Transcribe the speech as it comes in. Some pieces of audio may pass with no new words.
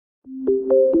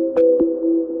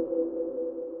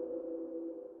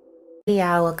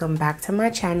Y'all, welcome back to my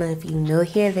channel. If you're new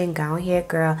here, then go ahead,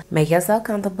 girl, make yourself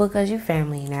comfortable because you're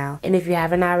family now. And if you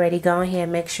haven't already, go ahead,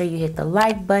 make sure you hit the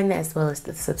like button as well as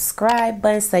the subscribe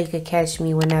button so you can catch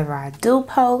me whenever I do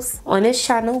post. On this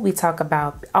channel, we talk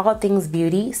about all things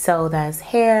beauty, so that's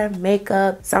hair,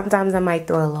 makeup. Sometimes I might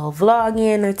throw a little vlog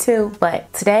in or two,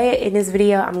 but today in this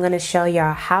video, I'm going to show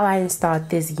y'all how I installed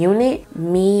this unit.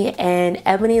 Me and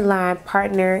Ebony Line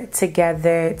partnered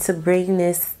together to bring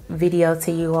this video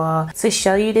to you all to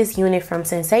show you this unit from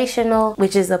Sensationnel,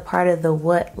 which is a part of the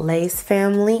What Lace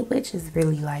family, which is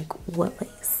really like what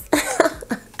lace.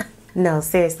 No,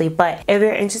 seriously, but if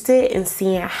you're interested in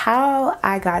seeing how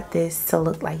I got this to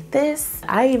look like this,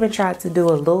 I even tried to do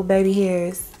a little baby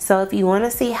hairs. So if you want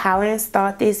to see how I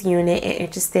installed this unit and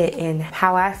interested in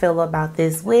how I feel about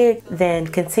this wig, then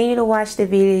continue to watch the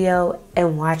video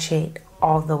and watch it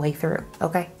all the way through,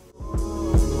 okay?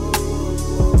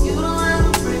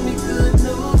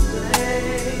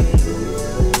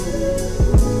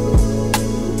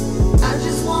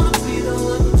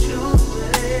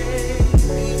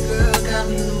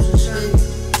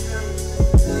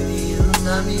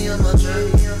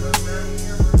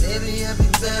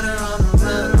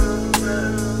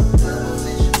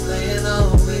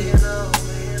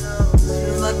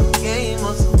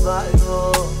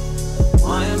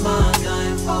 Why am I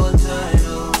dying for a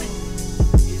title?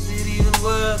 Is it even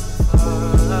worth the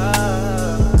fight?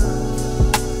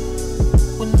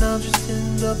 When I just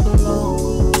end up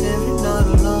alone, every night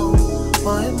alone.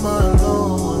 Why am I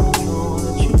alone? I know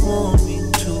that you want me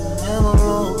to. Am I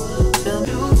wrong? Tell me.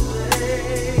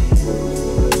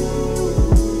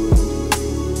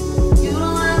 You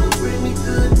don't have to bring me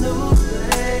good news,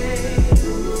 babe.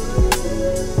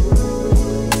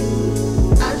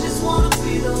 I just wanna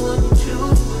be the one you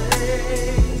choose,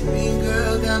 babe. Mean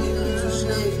girl got me losing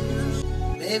sleep.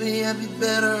 Maybe I'd be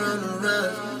better on the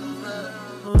run.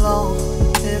 Alone,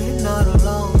 every night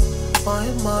alone. Why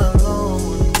am I alone?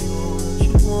 I know that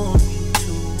you want me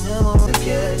to. Am I wrong?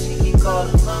 Yeah, she keep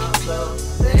calling my bluff.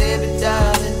 Baby,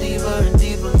 diving deeper and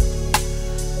deeper.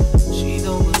 She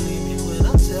don't believe me when I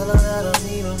tell her that I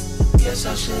need her. Guess I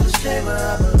should've stayed where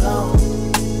I belong.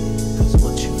 Cause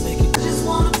what you make it, I just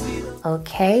wanna be the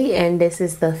Okay, and this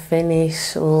is the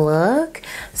finished look.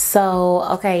 So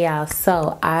okay, y'all,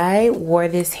 so I wore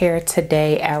this hair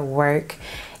today at work,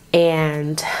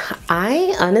 and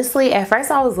I honestly, at first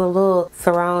I was a little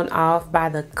thrown off by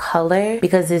the color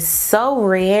because it's so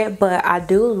red, but I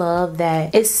do love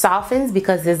that it softens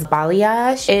because it's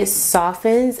balayage. It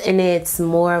softens and it's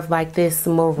more of like this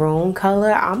maroon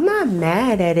color. I'm not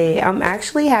mad at it. I'm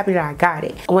actually happy that I got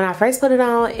it. When I first put it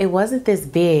on, it wasn't this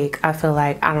big, I feel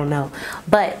like, I don't know.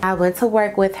 But I went to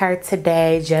work with her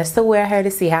today just to wear her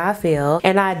to see how I feel.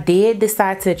 And I did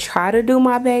decide to try to do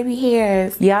my baby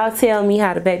hairs. Y'all tell me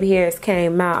how the baby hairs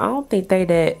came out. I don't think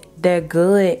they're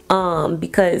good,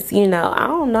 because you know, I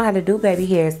don't know how to do baby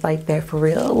hairs like that for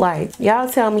real. Like, y'all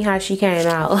tell me how she came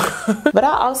out. But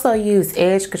I also use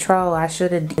edge control. I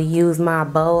should have used my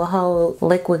bowl hold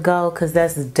liquid gold, because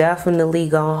that's definitely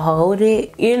gonna hold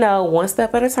it, you know, one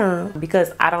step at a time,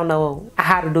 because I don't know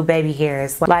how to do baby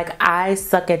hairs. Like, I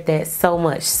suck at that so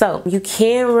much. So you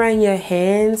can run your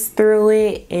hands through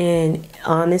it, and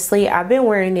honestly, I've been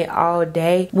wearing it all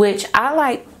day, which I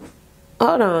like.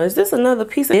 Hold on, is this another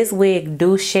piece? This wig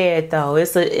do shed though.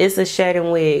 It's a shedding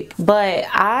wig. But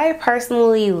I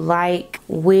personally like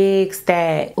wigs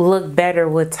that look better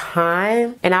with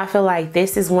time. And I feel like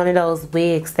this is one of those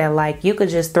wigs that like you could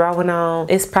just throw it on.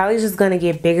 It's probably just gonna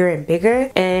get bigger and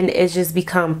bigger, and it's just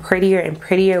become prettier and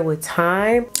prettier with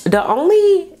time. The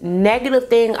only negative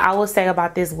thing I would say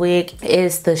about this wig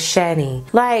is the shedding.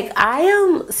 Like, I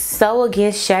am so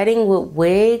against shedding with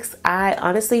wigs. I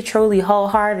honestly, truly,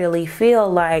 wholeheartedly feel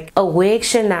like a wig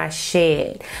should not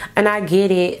shed. And I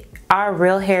get it, our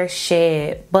real hair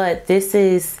shed, but this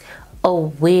is a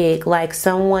wig, like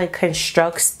someone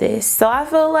constructs this, so I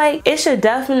feel like it should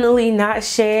definitely not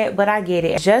shed, but I get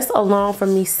it. Just alone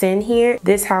from me sitting here,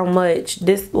 this how much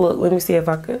this, look, let me see if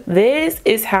I could, this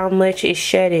is how much it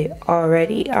shedded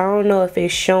already. I don't know if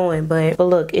it's showing, but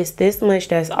look, it's this much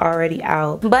that's already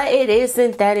out. But it is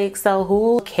synthetic, so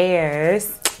who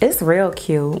cares? It's real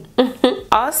cute.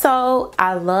 Also,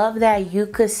 I love that you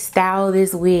could style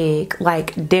this wig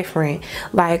like different.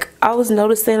 Like, I was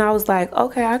noticing, I was like,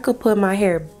 okay, I could put my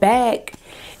hair back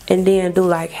and then do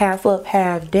like half up,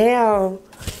 half down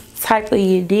type of,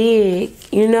 you dig,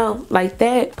 you know, like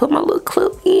that. Put my little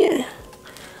clip in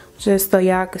just so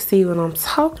y'all can see what I'm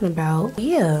talking about.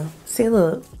 Yeah, see,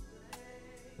 look,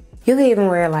 you can even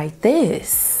wear it like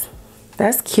this.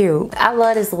 That's cute. I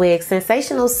love this wig.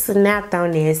 Sensational snapped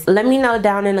on this. Let me know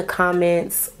down in the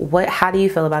comments how do you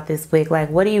feel about this wig?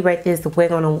 Like, what do you rate this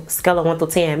wig on a scale of 1 to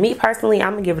 10? Me personally,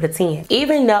 I'm gonna give it a 10.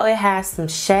 Even though it has some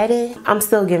shedding, I'm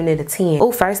still giving it a 10.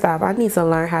 Oh, first off, I need to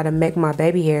learn how to make my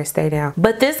baby hair stay down.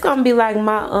 But this gonna be like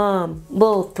my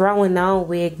little throwing on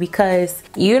wig, because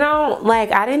you don't,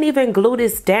 like, I didn't even glue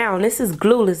this down. This is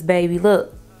glueless, baby.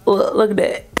 Look at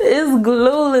that. It's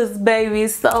glueless, baby.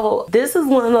 So this is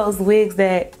one of those wigs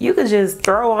that you could just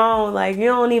throw on. Like, you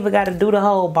don't even got to do the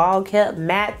whole ball cap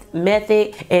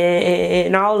method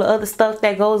and all the other stuff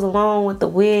that goes along with the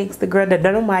wigs. The girl that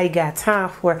nobody got time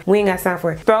for. We ain't got time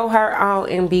for it. Throw her on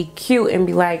and be cute and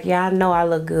be like, yeah, I know I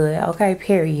look good. Okay,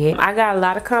 period. I got a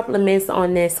lot of compliments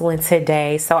on this one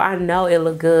today, so I know it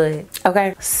look good.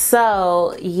 Okay,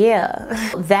 so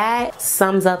yeah, that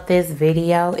sums up this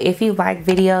video. If you like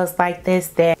videos like this,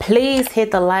 then please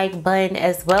hit the like button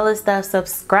as well as the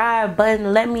subscribe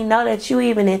button. Let me know that you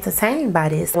even entertained by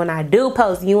this. When I do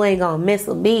post, you ain't gonna miss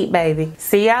a beat, baby.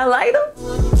 See y'all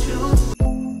later.